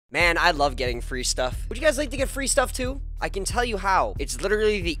Man, I love getting free stuff. Would you guys like to get free stuff too? I can tell you how. It's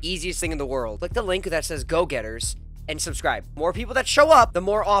literally the easiest thing in the world. Click the link that says Go Getters and subscribe. More people that show up, the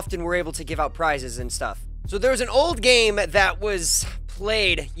more often we're able to give out prizes and stuff. So there was an old game that was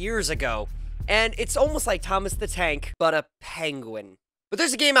played years ago, and it's almost like Thomas the Tank, but a penguin. But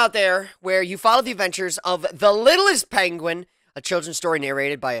there's a game out there where you follow the adventures of the Littlest Penguin, a children's story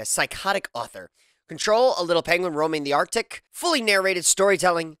narrated by a psychotic author. Control a little penguin roaming the Arctic, fully narrated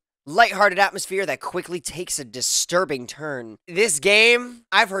storytelling, lighthearted atmosphere that quickly takes a disturbing turn. This game,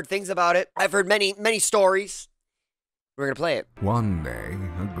 I've heard things about it. I've heard many stories. We're gonna play it. One day,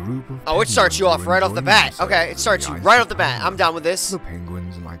 a group of it starts you off right off the bat. Okay, it starts you right off the bat. I'm down with this. The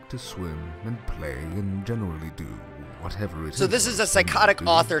penguins like to swim and play and generally do whatever it is. So this is a psychotic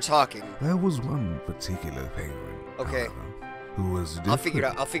author talking. There was one particular penguin, okay, however, who was different.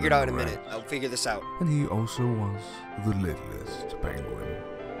 I'll figure it out in a minute. I'll figure this out. And he also was the littlest penguin.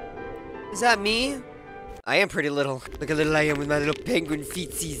 Is that me? I am pretty little. Look how little I am with my little penguin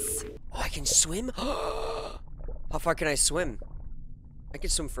feetsies. Oh, I can swim? How far can I swim? I can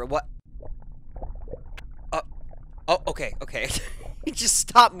swim for what? Oh, okay. He just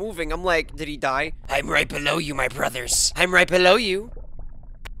stopped moving. I'm like, did he die? I'm right below you, my brothers. I'm right below you.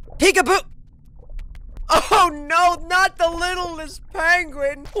 Peekaboo! Oh no, not the littlest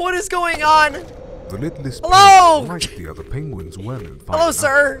penguin. What is going on? The littlest penguin liked the other penguins well and fine. Hello,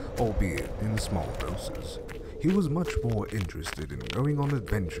 sir. Albeit in small doses. He was much more interested in going on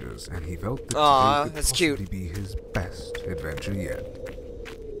adventures, and he felt that today could possibly be his best adventure yet.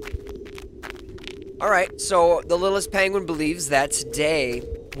 Alright, so the littlest penguin believes that today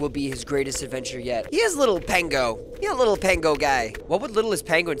will be his greatest adventure yet. He is little pengo. He's a little pengo guy. What would littlest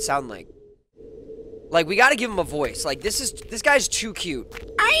penguin sound like? Like, we gotta give him a voice. Like, this guy's too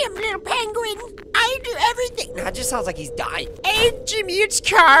cute. I am little penguin. I do everything. Nah, it just sounds like he's dying. Hey, Jimmy, it's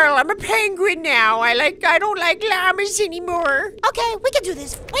Carl. I'm a penguin now. I don't like llamas anymore. Okay, we can do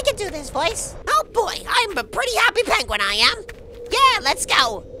this. We can do this, voice. Oh boy, I'm a pretty happy penguin, I am. Yeah, let's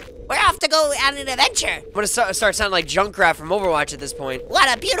go. We're off to go on an adventure. I'm gonna start sounding like Junkrat from Overwatch at this point.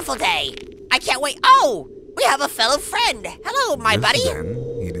 What a beautiful day. I can't wait. Oh, we have a fellow friend. Hello, my buddy.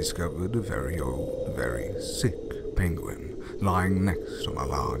 Then he discovered a very old, very sick penguin lying next to a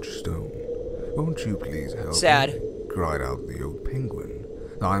large stone. Won't you please help me? Cried out the old penguin.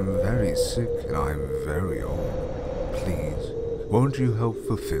 I'm very sick and I'm very old. Please, won't you help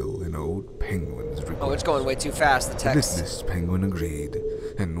fulfill an old penguin's request? Oh, it's going way too fast, the text. This penguin agreed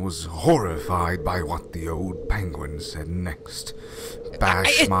and was horrified by what the old penguin said next.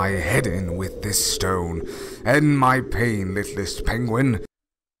 Bash my head in with this stone. End my pain, littlest penguin.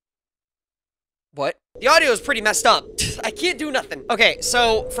 What? The audio is pretty messed up. I can't do nothing. Okay,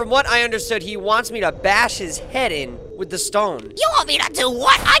 so from what I understood, he wants me to bash his head in with the stone. You want me to do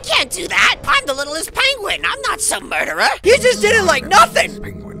what? I can't do that. I'm the littlest penguin. I'm not some murderer. He just did it like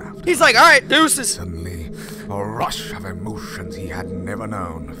nothing. He's like, all right, deuces. Suddenly, a rush of emotions he had never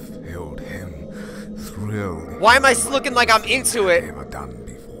known filled him. Thrilled. Why am I looking like I'm into it? Never done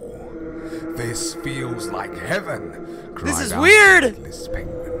before. This feels like heaven. This is weird. Littlest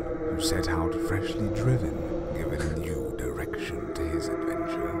penguin, who set out freshly driven, giving a new direction to his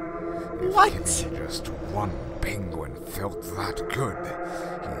adventure. What? If just one penguin felt that good,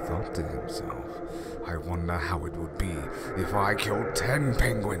 he thought to himself, I wonder how it would be if I killed 10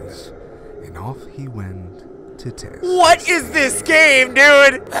 penguins. And off he went to test. What is this game,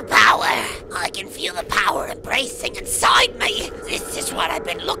 dude? The power. I can feel the power embracing inside me. This is what I've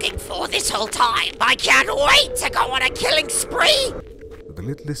been looking for this whole time. I can't wait to go on a killing spree. The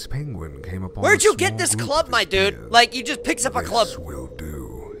littlest penguin came upon Where'd you get this club, my dude? Like, you just picks up a club. This will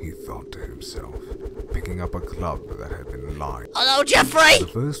do, he thought to himself, picking up a club that had been lying. Hello, Jeffrey! The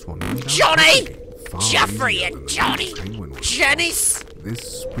first one Johnny! Jeffrey and Johnny! Janice!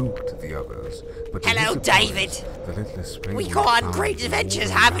 This spooked the others, but hello, David! The littlest penguin we go on great adventures,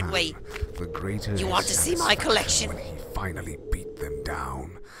 haven't we? The greater you want to see my collection? When he finally beat them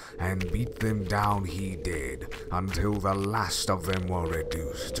down. And beat them down he did, until the last of them were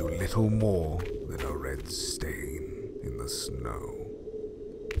reduced to little more than a red stain in the snow.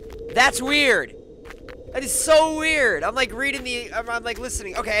 That's weird. That is so weird. I'm like reading the, I'm like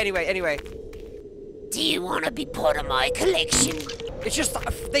listening. Okay, anyway. Do you want to be part of my collection? It's just,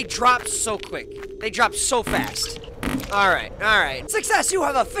 they dropped so quick. They dropped so fast. All right. Success, you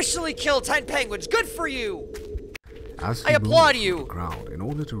have officially killed 10 penguins. Good for you. I applaud you. The ground in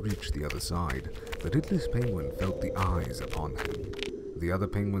order to reach the other side, the littlest penguin felt the eyes upon him. The other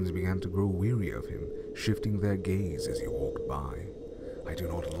penguins began to grow weary of him, shifting their gaze as he walked by. I do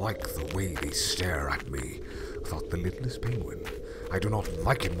not like the way they stare at me, thought the littlest penguin. I do not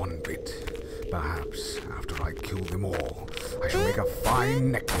like it one bit. Perhaps, after I kill them all, I shall make a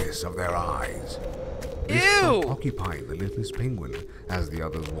fine necklace of their eyes. This thought occupied the littlest penguin as the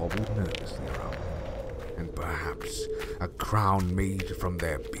others wobbled nervously around him. And perhaps a crown made from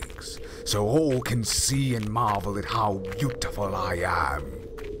their beaks, so all can see and marvel at how beautiful I am.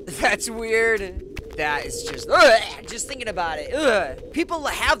 That's weird. That is just thinking about it. People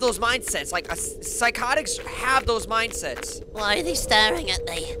have those mindsets. Like, psychotics have those mindsets. Why are they staring at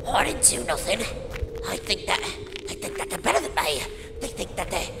me? I didn't do nothing. I think that they're better than me. They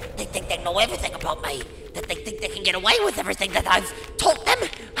think they know everything about me. That they think they can get away with everything that I've taught them.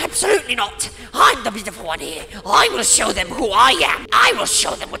 Absolutely not. I'm the beautiful one here. I will show them who I am. I will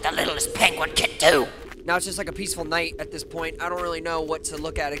show them what the littlest penguin can do. Now it's just like a peaceful night at this point. I don't really know what to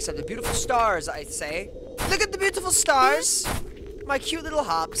look at except the beautiful stars, I'd say. Look at the beautiful stars. My cute little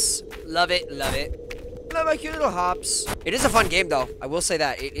hops. Love it, love it. Love my cute little hops. It is a fun game, though. I will say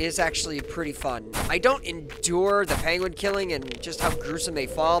that. It is actually pretty fun. I don't endure the penguin killing and just how gruesome they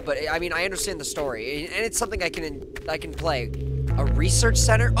fall, but I mean, I understand the story. And it's something I can play. A research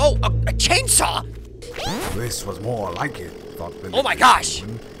center? Oh, a chainsaw! This was more like it, thought the Oh my gosh!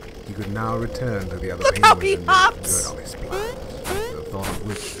 He could now return to the other Look how he hops! good on his plans, the thought of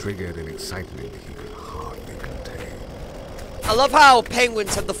which triggered an excitement he could hardly contain. I love how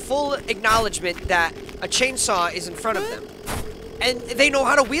penguins have the full acknowledgement that a chainsaw is in front of them. And they know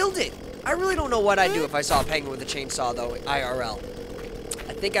how to wield it. I really don't know what I'd do if I saw a penguin with a chainsaw, though, IRL.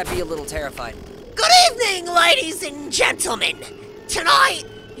 I think I'd be a little terrified. Good evening, ladies and gentlemen. Tonight,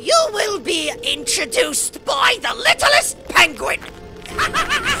 you will be introduced by the littlest penguin.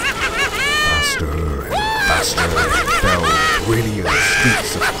 Faster and faster fell brilliant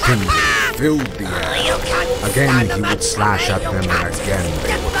streaks of crimson filled the air. Again he would slash at them and again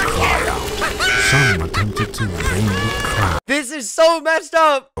they would cry out. Some attempted to vainly cry. This is so messed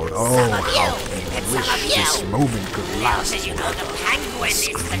up! Oh, how he wished this moment could last. You know the penguin is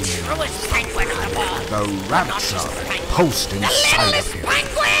the truest penguin of them all. The rapture pulsed inside of him.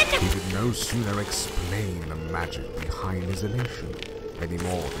 Penguin! He could no sooner explain the magic behind his elation any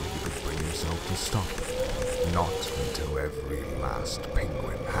more than he could bring himself to stop. Not until every last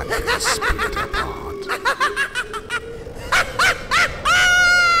penguin had been split apart.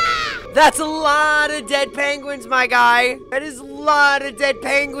 That's a lot of dead penguins, my guy. That is a lot of dead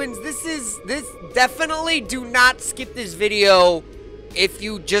penguins. This definitely do not skip this video if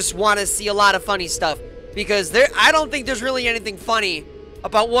you just want to see a lot of funny stuff. Because I don't think there's really anything funny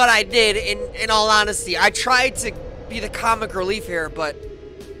about what I did, in all honesty. I tried to be the comic relief here, but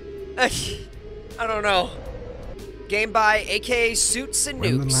I don't know. Game by aka Suits and Nukes.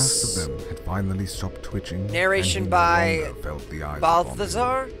 When the last of them had finally stopped twitching, Narration and by no longer felt the eyes Balthazar?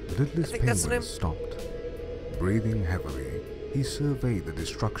 upon him, the littlest penguin stopped. Breathing heavily, he surveyed the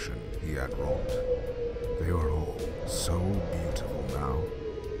destruction he had wrought. They were all so beautiful now.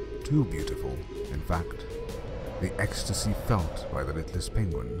 Too beautiful, in fact. The ecstasy felt by the littlest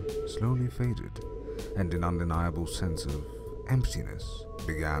penguin slowly faded, and an undeniable sense of emptiness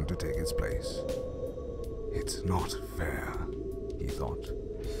began to take its place. It's not fair, he thought.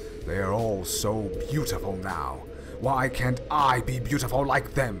 They are all so beautiful now. Why can't I be beautiful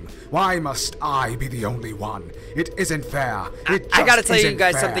like them? Why must I be the only one? It isn't fair. I gotta tell you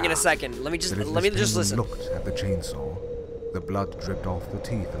guys something in a second. Let me just listen. Looked at the chainsaw. The blood dripped off the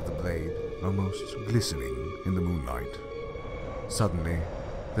teeth of the blade, almost glistening in the moonlight. Suddenly,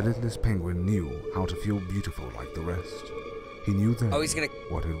 the littlest penguin knew how to feel beautiful like the rest. He knew then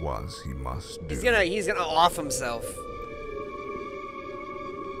what it was he must do. He's gonna off himself.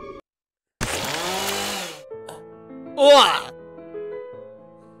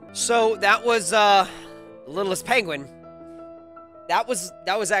 So that was Littlest Penguin. That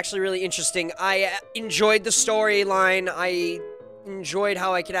was actually really interesting. I enjoyed the storyline. I enjoyed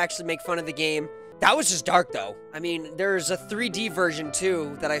how I could actually make fun of the game. That was just dark, though. I mean, there's a 3D version,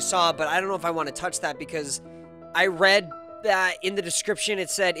 too, that I saw, but I don't know if I want to touch that because I read that in the description it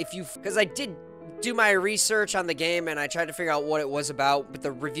said because I did do my research on the game and I tried to figure out what it was about, but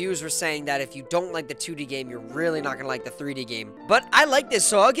the reviews were saying that if you don't like the 2D game, you're really not gonna like the 3D game. But I like this,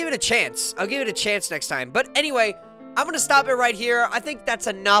 so I'll give it a chance. I'll give it a chance next time. But anyway, I'm gonna stop it right here. I think that's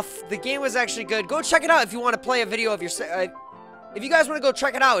enough. The game was actually good. Go check it out if you want to play a video of your... if you guys want to go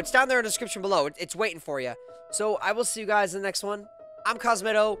check it out, it's down there in the description below. It's waiting for you. So I will see you guys in the next one. I'm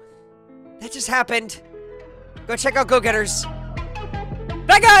Cosmitto. That just happened. Go check out Go Getters.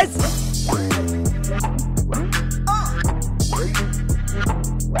 Bye, guys!